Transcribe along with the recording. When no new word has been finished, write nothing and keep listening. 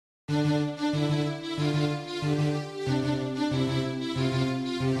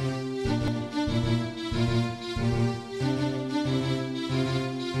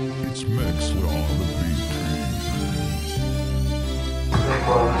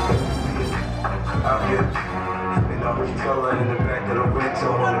color in the back of the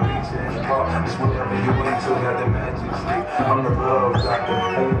window on the beach and the park. It's whatever you into, got the magic stick. I'm the love doctor.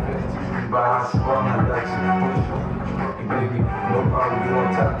 Hey, invest by I sprung, I got you. Baby, no problem, you on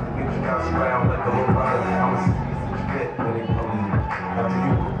top. Get you guys around like a whole lot. I'm a vet when it comes. After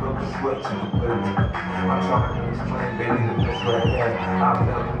you cook up the sweat to the baby. I'm trying to explain, baby, the best right there. I've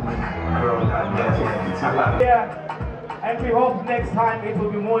never girl, not that. Yeah, and we hope next time it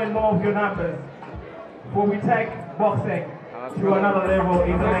will be more and more of your numbers before we take boxing to another level,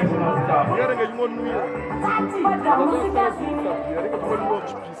 international stuff.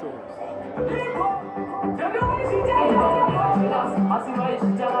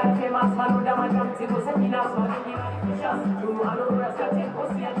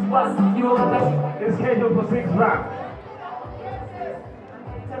 It's scheduled for 6 rounds.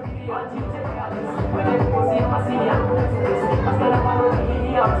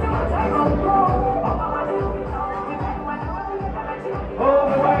 All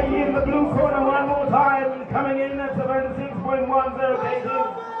the way in the blue corner one more time, coming in at 76.10 kg.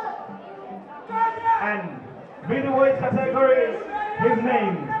 And middleweight category, his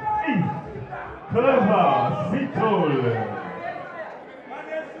name is Sithole.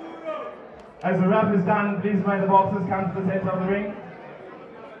 As the rap is done, please may the boxers come to the center of the ring.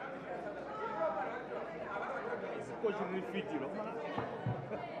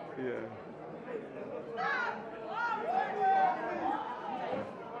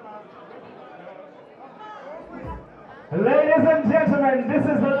 Ladies and gentlemen, this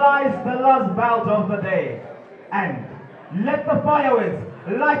is the last bout of the day. And let the fireworks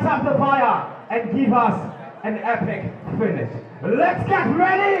light up the fire and give us an epic finish. Let's get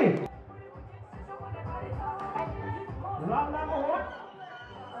ready! Round number 1.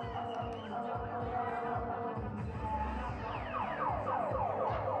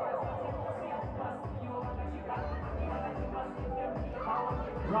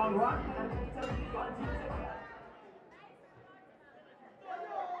 Round 1.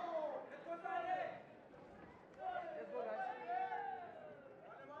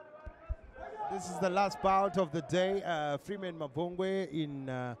 This is the last bout of the day. Freeman Mabvongwe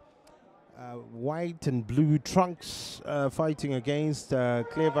in white and blue trunks fighting against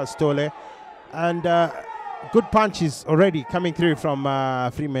Clever Sithole. And good punches already coming through from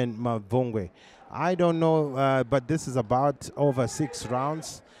Freeman Mabvongwe. I don't know, but this is about over 6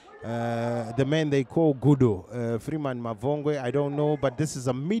 rounds. The man they call Gudo, Freeman Mabvongwe, I don't know, but this is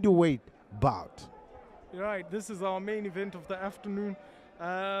a middleweight bout. Right, this is our main event of the afternoon.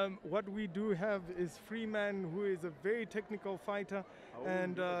 What we do have is Freeman, who is a very technical fighter,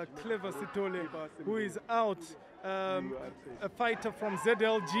 and Clever Sithole, who is out, a fighter from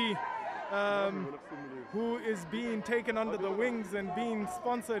ZLG, who is being taken under the wings and being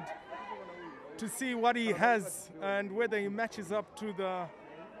sponsored to see what he has and whether he matches up to the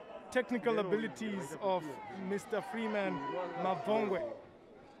technical abilities of Mr. Freeman Mabvongwe.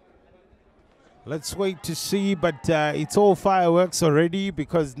 Let's wait to see, but it's all fireworks already,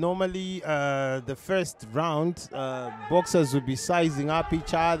 because normally the first round boxers will be sizing up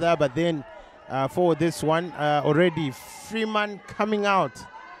each other, but then for this one already Freeman coming out,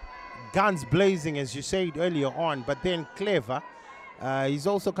 guns blazing as you said earlier on, but then Clever he's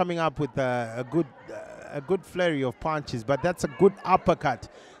also coming up with a good flurry of punches, but that's a good uppercut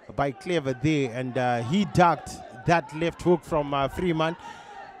by Clever there, and he ducked that left hook from Freeman.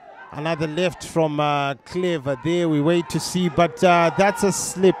 Another left from Clever there. We wait to see, but that's a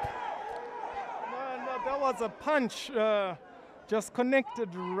slip. No, that was a punch just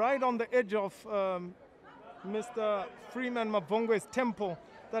connected right on the edge of Mr. Freeman Mabvongwe's temple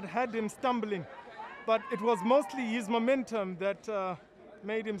that had him stumbling. But it was mostly his momentum that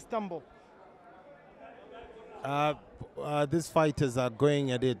made him stumble. These fighters are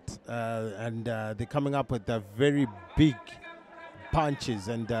going at it, and they're coming up with a very big punches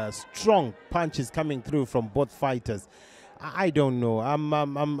and strong punches coming through from both fighters. I don't know. I'm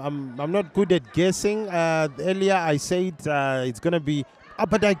not good at guessing. Earlier I said it's gonna be,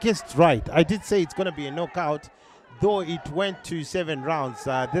 but I guessed right. I did say it's gonna be a knockout, though it went to 7 rounds.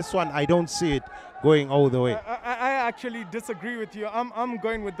 This one I don't see it going all the way. I actually disagree with you. I'm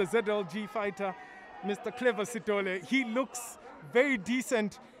going with the ZLG fighter, Mr. Clever Sithole. He looks very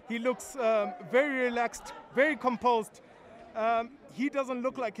decent. He looks very relaxed, very composed. He doesn't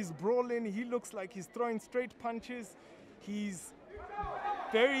look like he's brawling. He looks like he's throwing straight punches. He's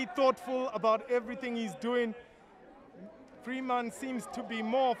very thoughtful about everything he's doing. Freeman seems to be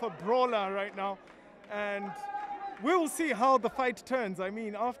more of a brawler right now, and we'll see how the fight turns. I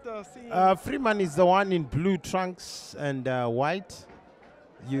mean, after seeing... Freeman is the one in blue trunks and white.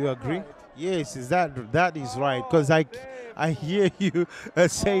 You agree? Right. Yes, that is right? Because I hear you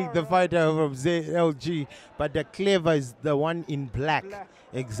saying the fighter from ZLG, but the Clever is the one in black.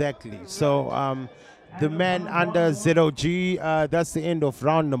 Exactly. So the man under ZLG, that's the end of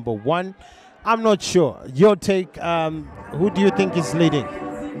round number 1. I'm not sure. Your take, who do you think is leading?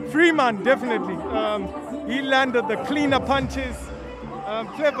 Freeman, definitely. He landed the cleaner punches.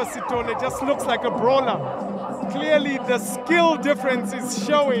 Clever Sithole just looks like a brawler. Clearly the skill difference is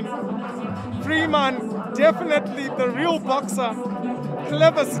showing. Freeman, definitely the real boxer.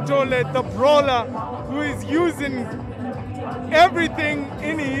 Clever Sithole, the brawler, who is using everything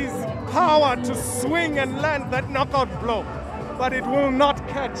in his power to swing and land that knockout blow. But it will not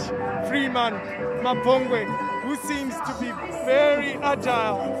catch Freeman Mabvongwe, who seems to be very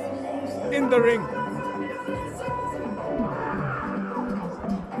agile in the ring.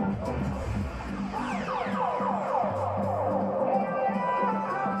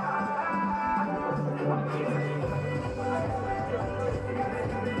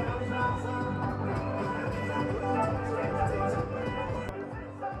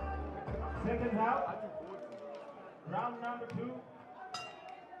 Seconds out. Round number 2.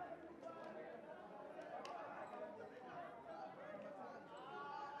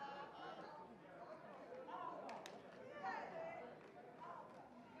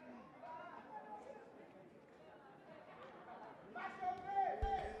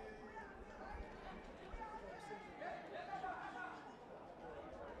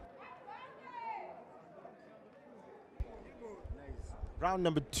 Round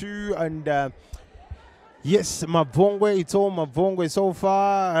number 2, and yes, Mabvongwe, it's all Mabvongwe so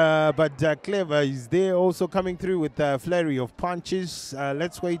far, but Clever is there also coming through with a flurry of punches.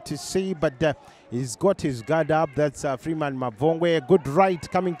 Let's wait to see, but he's got his guard up. That's Freeman Mabvongwe. A good right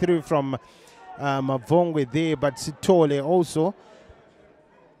coming through from Mabvongwe there, but Sithole also.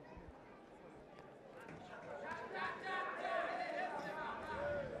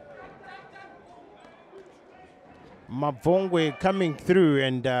 Mabvongwe coming through,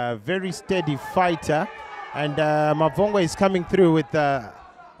 and very steady fighter, and Mabvongwe is coming through with a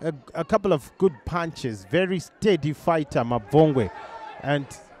couple of good punches. Very steady fighter, Mabvongwe, and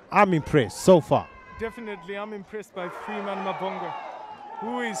I'm impressed so far. Definitely, I'm impressed by Freeman Mabvongwe,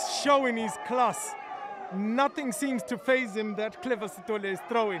 who is showing his class. Nothing seems to faze him that Clever Sithole is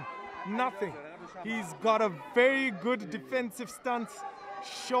throwing. Nothing. He's got a very good defensive stance,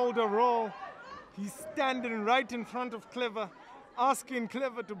 shoulder roll. He's standing right in front of Clever, asking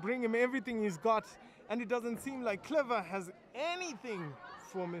Clever to bring him everything he's got. And it doesn't seem like Clever has anything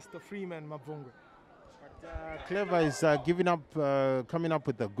for Mr. Freeman Mabvongwe. Clever is giving up, coming up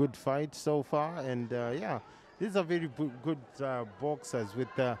with a good fight so far. And yeah, these are very good boxers with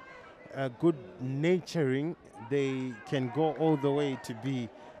good naturing. They can go all the way to be,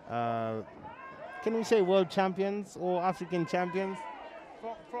 can we say world champions or African champions?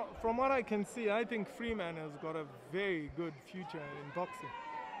 From what I can see, I think Freeman has got a very good future in boxing.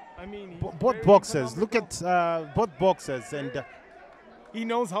 I mean, both boxers. Look at both boxers, and he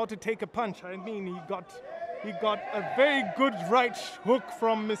knows how to take a punch. I mean, he got a very good right hook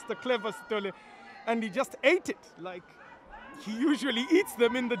from Mr. Clever Sithole, and he just ate it like he usually eats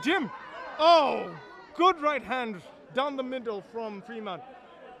them in the gym. Oh, good right hand down the middle from Freeman.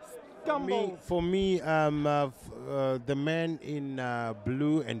 For me, the man in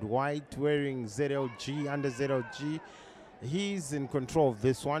blue and white wearing ZLG, under ZLG, he's in control of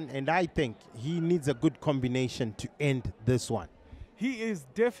this one, and I think he needs a good combination to end this one. He is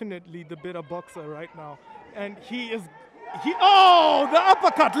definitely the better boxer right now, and oh, the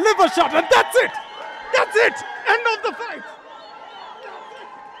uppercut, liver shot, and that's it! That's it! End of the fight!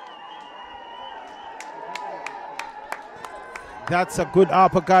 That's a good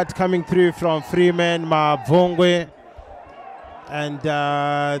uppercut coming through from Freeman Mabvongwe. And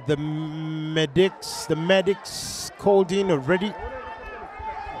the medics called in already.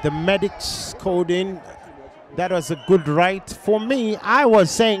 The medics called in. That was a good right. For me, I was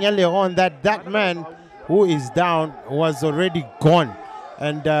saying earlier on that that man who is down was already gone.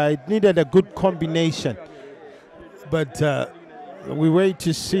 And it needed a good combination. But we wait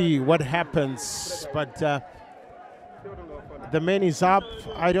to see what happens. But the man is up.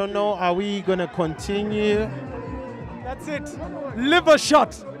 I don't know. Are we going to continue? That's it. Liver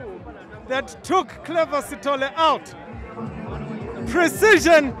shot that took Clever Sithole out.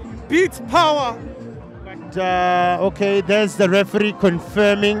 Precision beats power. But, okay, there's the referee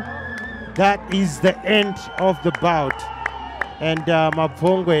confirming that is the end of the bout. And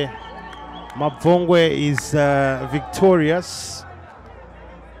Mabvongwe is victorious.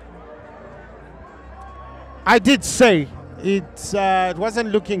 I did say it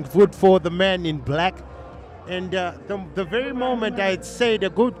wasn't looking good for the man in black. And the very moment I'd said a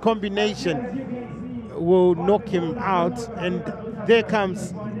good combination will knock him out, and there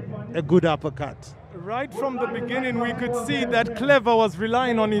comes a good uppercut. Right from the beginning, we could see that Clever was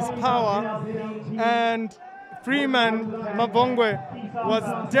relying on his power, and Freeman Mabvongwe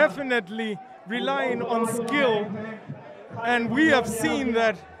was definitely relying on skill. And we have seen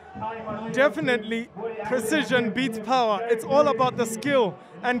that definitely precision beats power. It's all about the skill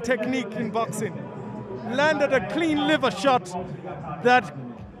and technique in boxing. Landed a clean liver shot that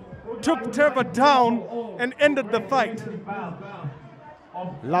took Trevor down and ended the fight.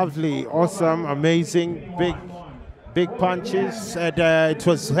 Lovely, awesome, amazing, big punches. And it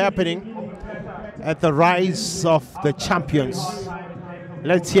was happening at the rise of the champions.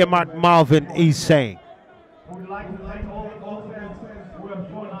 Let's hear what Marvin is saying. Would like to thank all the boxers who have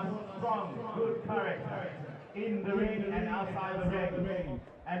shown us strong, good character in the ring and outside the ring.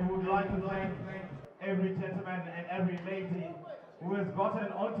 And would like to thank every gentleman and every lady who has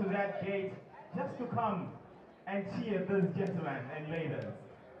gotten onto that gate just to come and cheer this gentleman and ladies.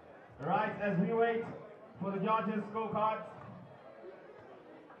 Right, as we wait for the judges' scorecards,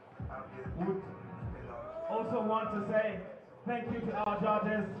 would also want to say thank you to our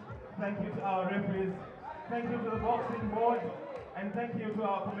judges, thank you to our referees, thank you to the boxing board, and thank you to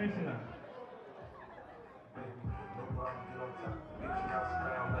our commissioner.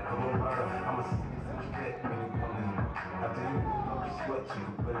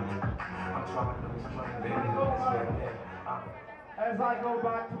 As I go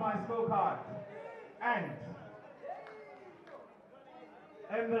back to my scorecard, and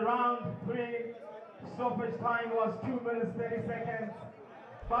in the round 3, stoppage time was 2 minutes 30 seconds.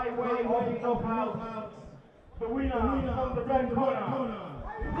 By way of knockout, the winner from the red corner,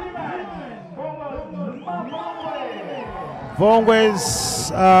 Freeman Mabvongwe.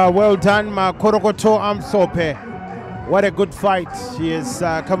 Vongwe's well done, Makorokoto Amsope. What a good fight. He has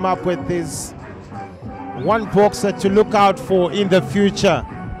come up with this one boxer to look out for in the future.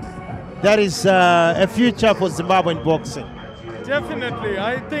 That is a future for Zimbabwean boxing. Definitely.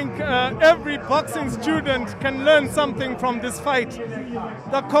 I think every boxing student can learn something from this fight.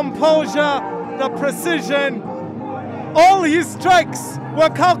 The composure, the precision, all his strikes were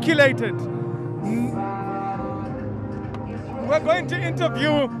calculated. We're going to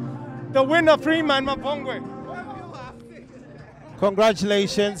interview the winner, Freeman Mabvongwe.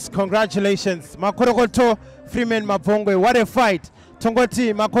 Congratulations, congratulations. Makorokoto Freeman Mabvongwe, what a fight.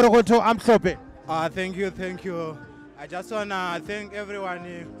 Tongoti Makorokoto Amsope. Thank you, thank you. I just want to thank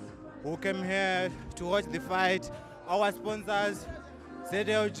everyone who came here to watch the fight. Our sponsors,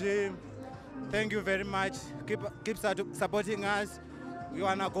 ZLG, thank you very much. Keep supporting us. We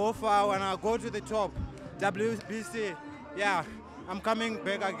want to go far, we want to go to the top. WBC, yeah, I'm coming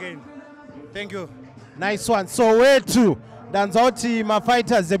back again. Thank you. Nice one. So where to? Danzauti, my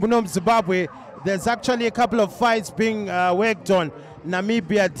fighters, Zebunom Zimbabwe. There's actually a couple of fights being worked on.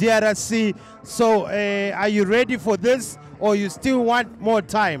 Namibia, DRC. So are you ready for this, or you still want more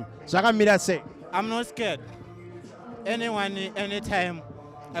time? Shakamira say. I'm not scared. Anyone, anytime,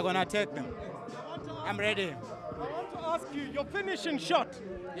 I'm gonna take them. I'm ready. I want to ask you, your finishing shot.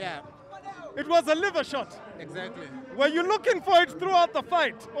 Yeah. It was a liver shot. Exactly. Were you looking for it throughout the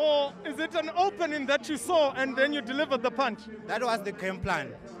fight, or is it an opening that you saw and then you delivered the punch? That was the game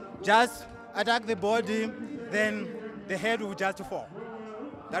plan. Just attack the body, then the head will just fall.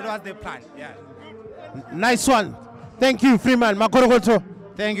 That was the plan, yeah. Nice one. Thank you, Freeman. Makorokoto.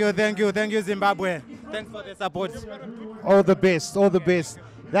 Thank you, Zimbabwe. Thanks for the support. All the best, all the best.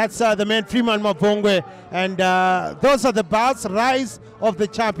 That's the man Freeman Mabvongwe, and those are the bouts, rise of the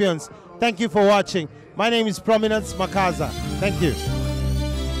champions. Thank you for watching. My name is Prominence Makaza. Thank you.